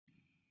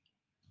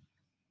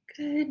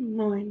Good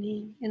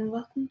morning, and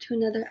welcome to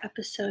another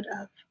episode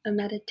of A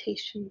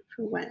Meditation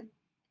for When.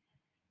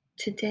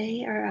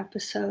 Today, our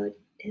episode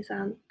is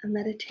on a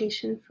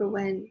meditation for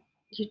when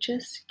you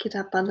just get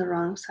up on the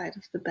wrong side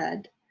of the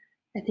bed.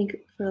 I think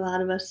for a lot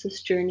of us,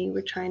 this journey,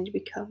 we're trying to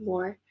become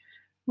more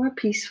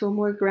peaceful,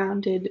 more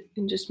grounded,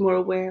 and just more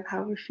aware of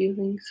how we're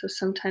feeling. So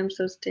sometimes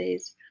those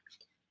days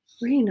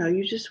where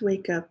you just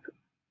wake up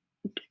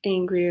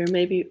angry or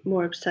maybe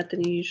more upset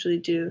than you usually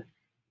do,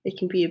 it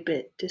can be a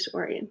bit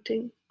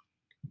disorienting.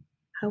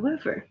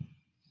 However,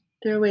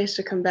 there are ways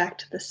to come back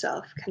to the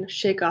self, kind of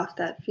shake off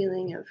that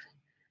feeling of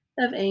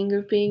anger,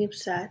 of being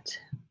upset,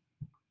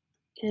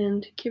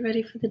 and get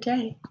ready for the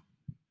day.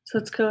 So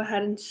let's go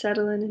ahead and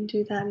settle in and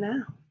do that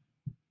now.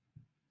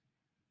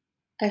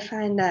 I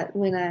find that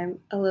when I'm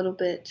a little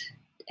bit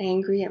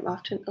angry, I'm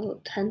often a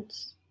little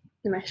tense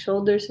in my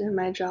shoulders and in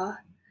my jaw.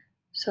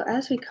 So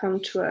as we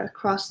come to a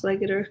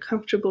cross-legged or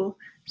comfortable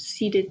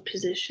seated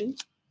position,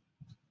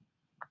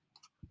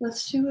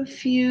 let's do a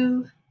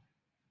few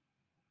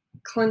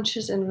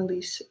clenches and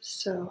releases.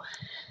 So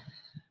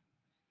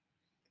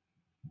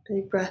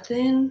big breath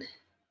in,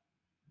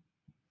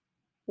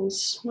 and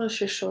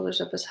smush your shoulders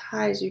up as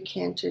high as you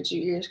can towards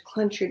your ears.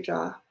 Clench your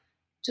jaw.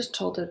 Just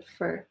hold it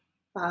for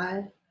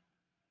 5,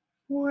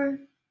 4,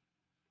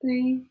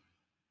 3,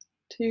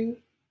 2,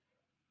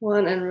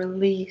 1, and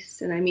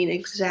release. And I mean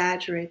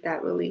exaggerate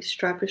that release.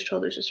 Drop your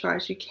shoulders as far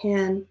as you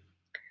can.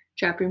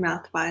 Drop your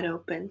mouth wide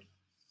open.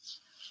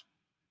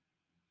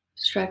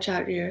 Stretch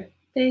out your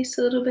face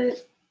a little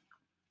bit.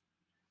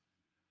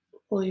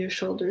 Pull your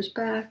shoulders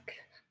back.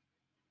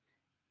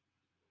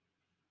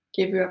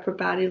 Give your upper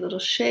body a little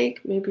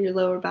shake, maybe your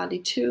lower body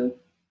too.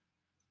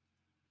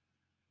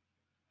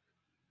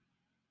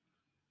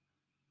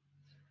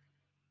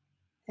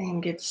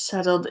 And get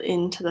settled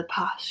into the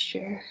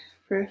posture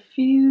for a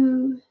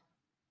few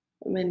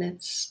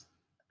minutes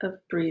of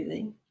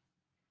breathing.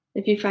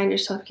 If you find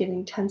yourself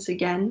getting tense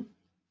again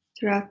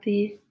throughout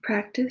the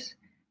practice,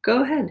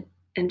 go ahead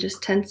and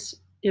just tense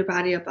your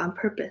body up on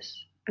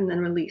purpose and then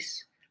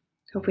release,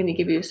 hoping to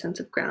give you a sense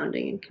of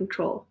grounding and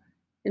control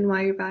in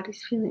why your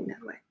body's feeling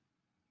that way.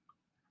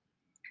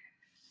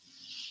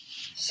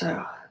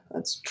 So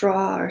let's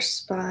draw our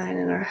spine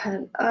and our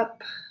head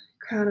up,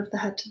 crown of the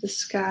head to the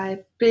sky.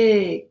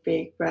 Big,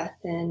 big breath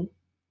in.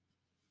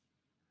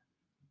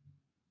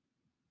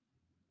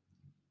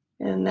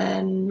 And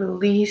then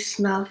release,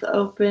 mouth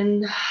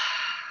open.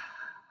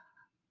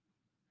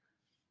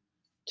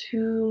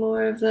 2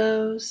 more of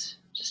those,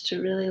 just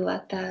to really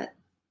let that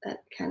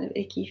kind of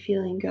icky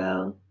feeling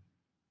go.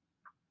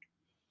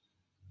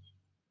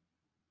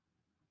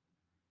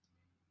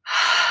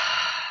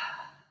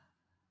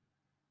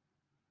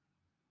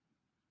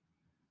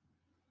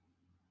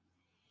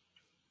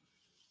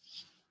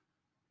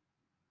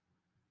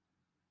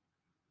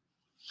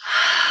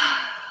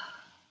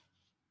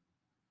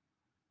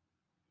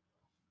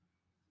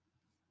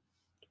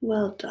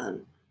 Well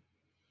done.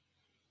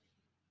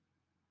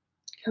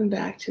 Come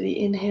back to the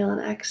inhale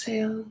and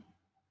exhale.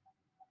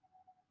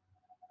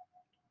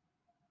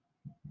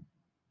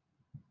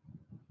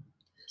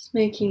 Just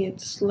making it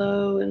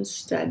slow and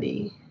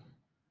steady.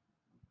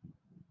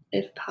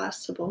 If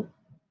possible,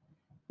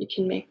 you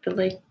can make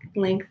the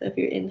length of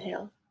your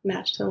inhale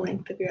match the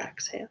length of your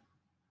exhale.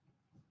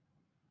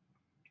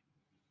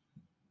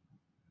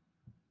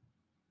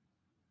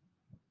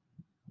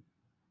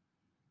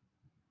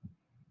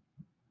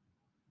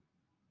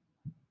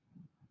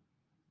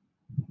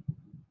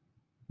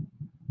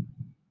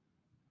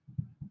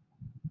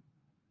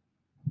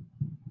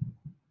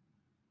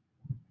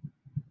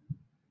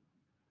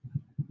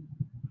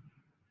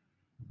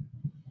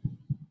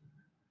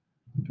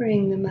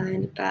 Bring the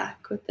mind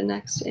back with the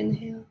next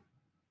inhale.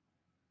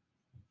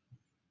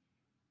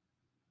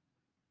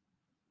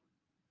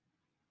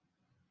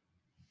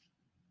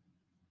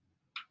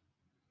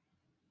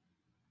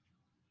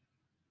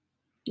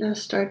 Now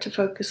start to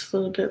focus a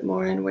little bit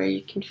more on where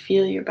you can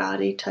feel your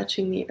body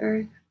touching the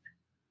earth.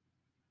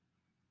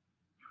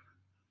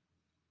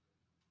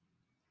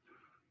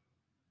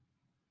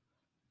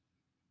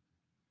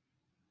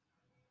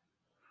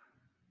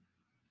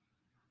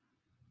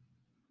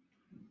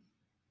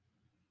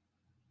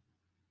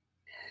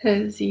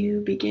 As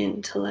you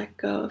begin to let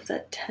go of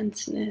that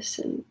tenseness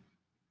and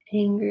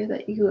anger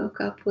that you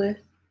woke up with,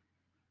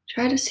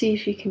 try to see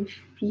if you can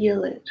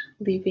feel it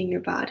leaving your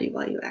body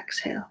while you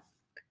exhale.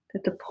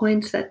 That the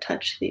points that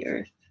touch the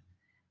earth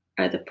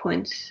are the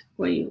points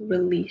where you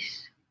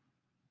release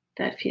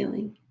that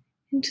feeling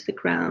into the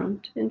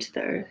ground, into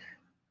the earth,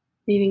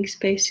 leaving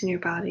space in your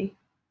body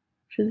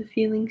for the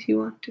feelings you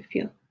want to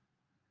feel.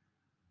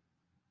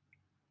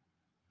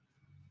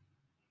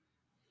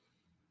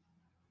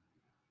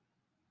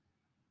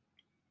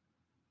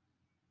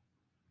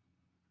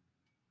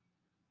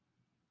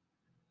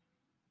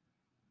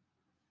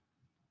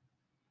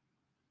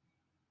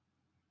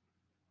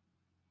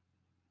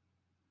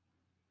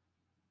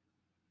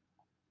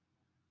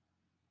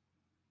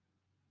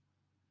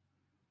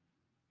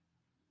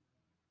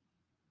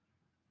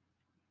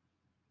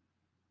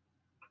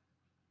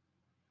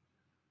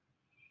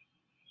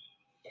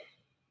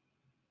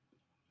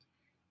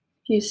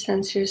 you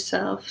sense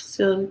yourself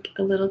still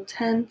a little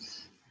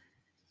tense,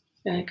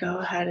 gonna go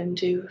ahead and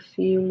do a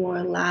few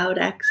more loud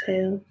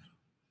exhales.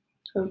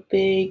 A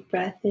big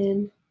breath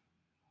in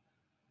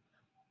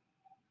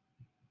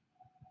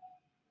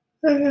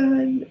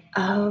and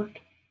out.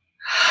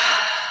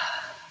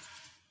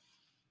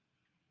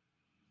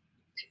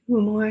 Two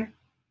more.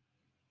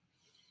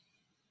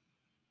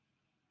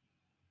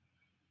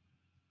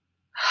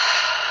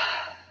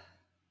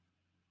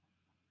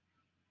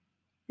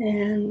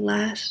 And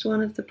last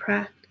one of the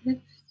practice.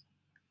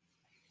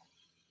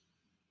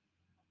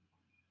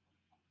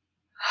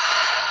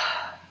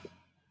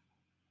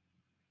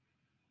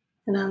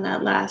 And on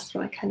that last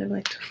one, I kind of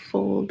like to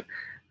fold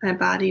my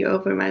body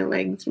over my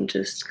legs and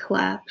just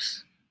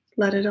collapse.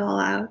 Let it all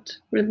out.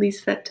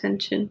 Release that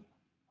tension.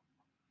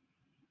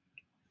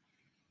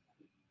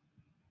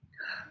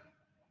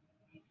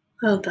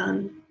 Well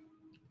done.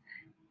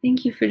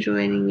 Thank you for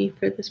joining me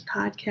for this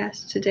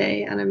podcast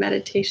today on a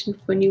meditation for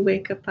when you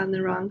wake up on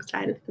the wrong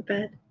side of the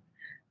bed.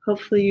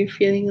 Hopefully, you're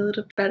feeling a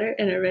little better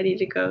and are ready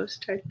to go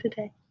start the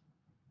day.